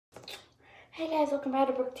Hey guys, welcome back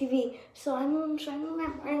to Brooke TV. So I'm showing you my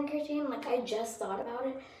morning routine. Like I just thought about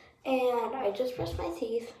it, and I just brushed my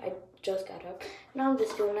teeth. I just got up. Now I'm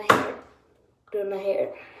just doing my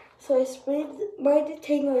hair. So I sprayed my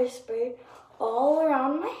detangler spray all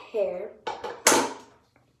around my hair.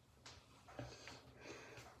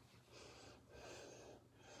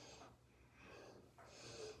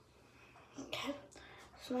 Okay.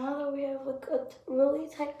 So now that we have like a really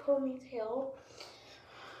tight ponytail,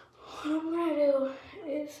 what I'm gonna do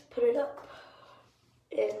is put it up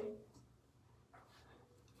in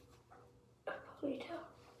a ponytail.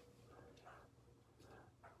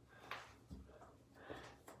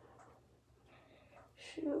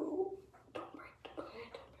 Shoot. Don't break. Okay,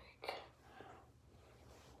 don't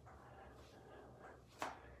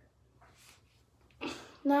break.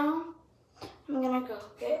 Now I'm gonna go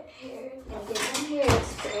get some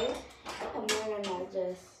hairspray. I'm gonna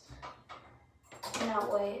just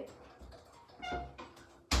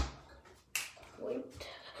wait.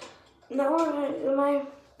 Now I'm gonna do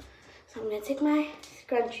so I'm gonna take my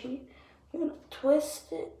scrunchie, I'm gonna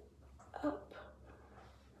twist it up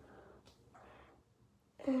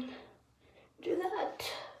and do that.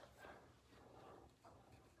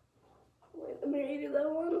 Wait, let me redo that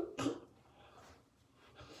one.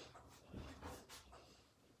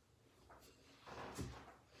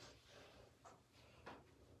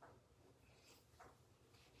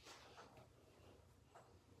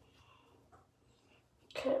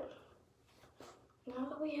 Okay. Now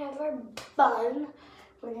that we have our bun,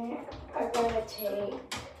 we are gonna take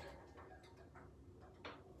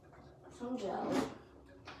some gel.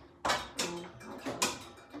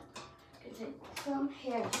 Take some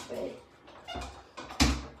hairspray.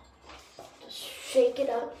 Just shake it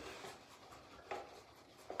up.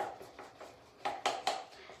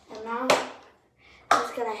 And now I'm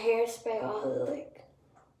just gonna hairspray all the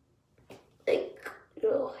like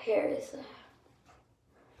little hairs.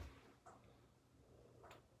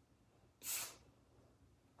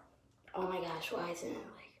 Oh my gosh, why is it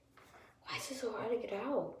so hard to get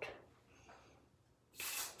out?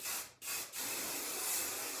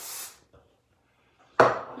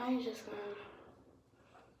 Now you're just gonna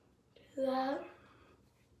do that.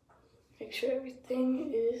 Make sure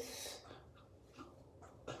everything is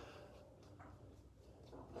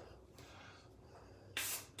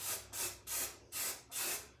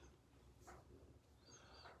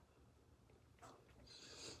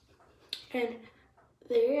and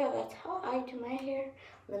there you go, that's how I do my hair.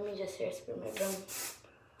 Let me just hairspray my bun.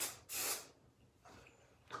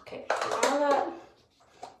 Okay, now that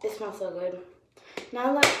it smells so good.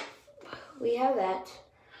 Now that we have that,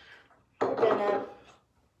 we're gonna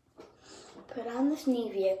put on this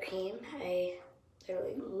Nivea cream. I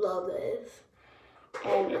literally love this.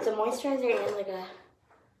 And it's a moisturizer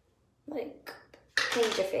and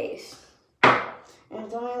cleans your face. And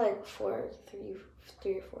it's only like $3 or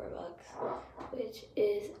 $4, which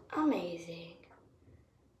is amazing.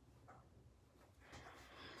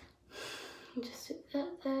 Just do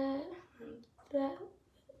that, and that,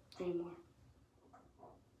 anymore.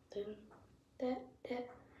 Then that.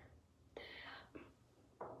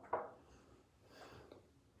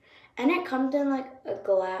 And it comes in like a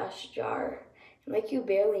glass jar. And like you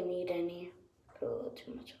barely need any. Put a little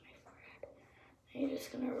too much on my forehead. And you're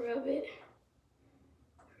just gonna rub it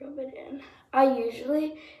in. I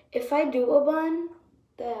usually, if I do a bun,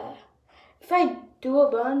 that's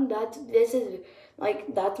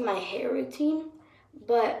my hair routine.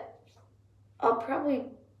 But I'll probably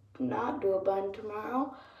not do a bun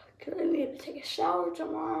tomorrow because I need to take a shower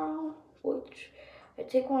tomorrow, which I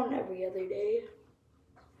take one every other day.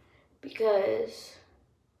 Because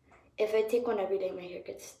if I take one every day, my hair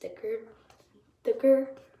gets thicker. So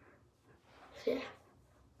yeah.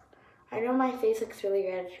 I know my face looks really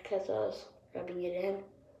red because I was rubbing it in.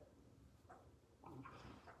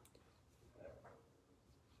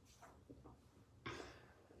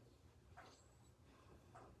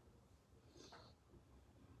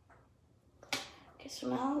 Okay, so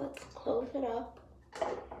now let's close it up.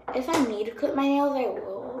 If I need to clip my nails, I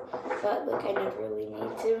will, but like I never really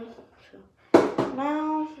need to. So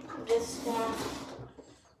now I'm just gonna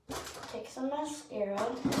take some mascara,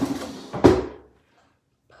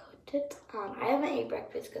 put it on. I haven't ate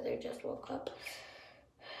breakfast because I just woke up.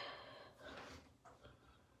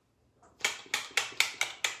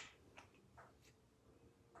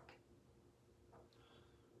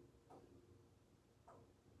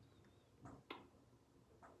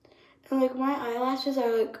 And like my eyelashes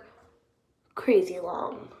are like crazy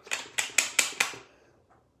long.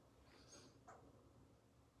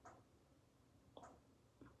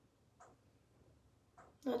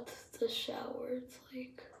 That's the shower. It's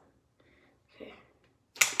like, okay.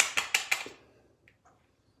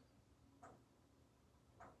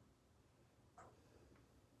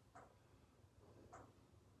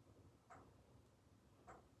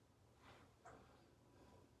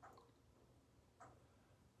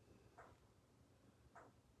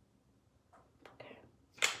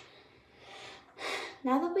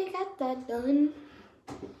 Now that we got that done,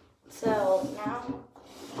 so now,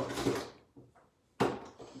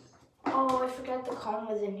 oh, I forgot the comb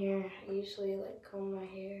was in here. I usually like comb my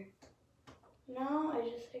hair. Now I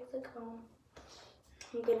just take the comb.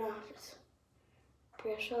 I'm gonna just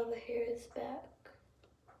brush all the hairs back.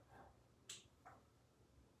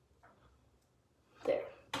 There.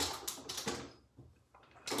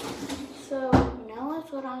 So now let's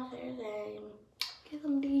go downstairs and get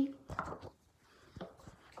some tea.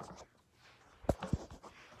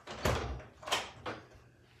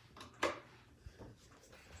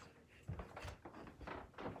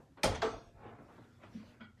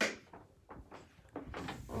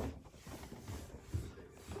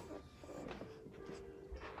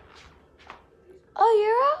 Oh,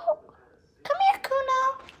 you're out? Come here, Kuno.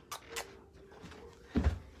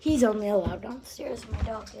 He's only allowed downstairs, my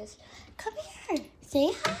dog is. Come here,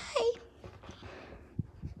 say hi.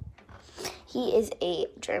 He is a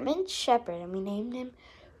German Shepherd, and we named him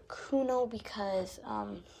Kuno because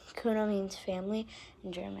Kuno means family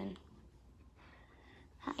in German.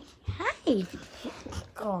 Hi. Hi.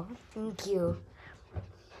 Oh, thank you.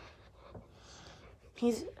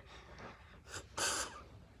 He's...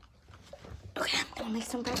 Okay, I'm gonna make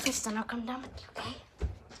some breakfast and I'll come down with you, okay?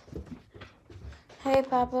 Hey,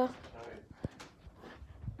 Papa.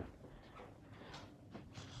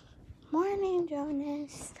 Morning,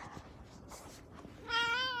 Jonas.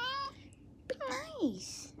 Be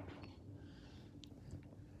nice.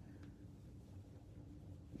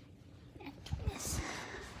 Goodness.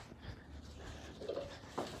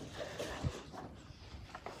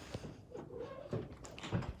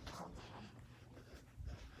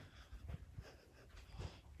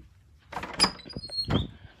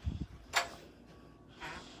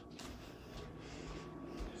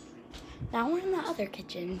 Now we're in the other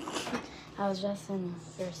kitchen. I was just in the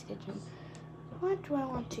first kitchen. What do I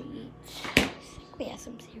want to eat? I think we have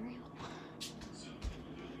some cereal.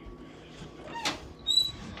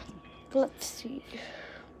 Let's see.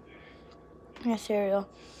 Yeah, cereal.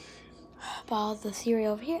 All the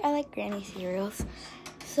cereal over here. I like Granny cereals.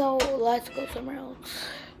 So let's go somewhere else.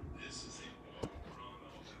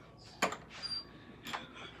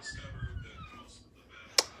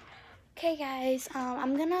 Okay guys,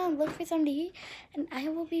 I'm gonna look for something to eat and I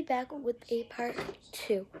will be back with a part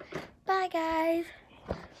 2. Bye guys.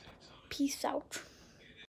 Peace out.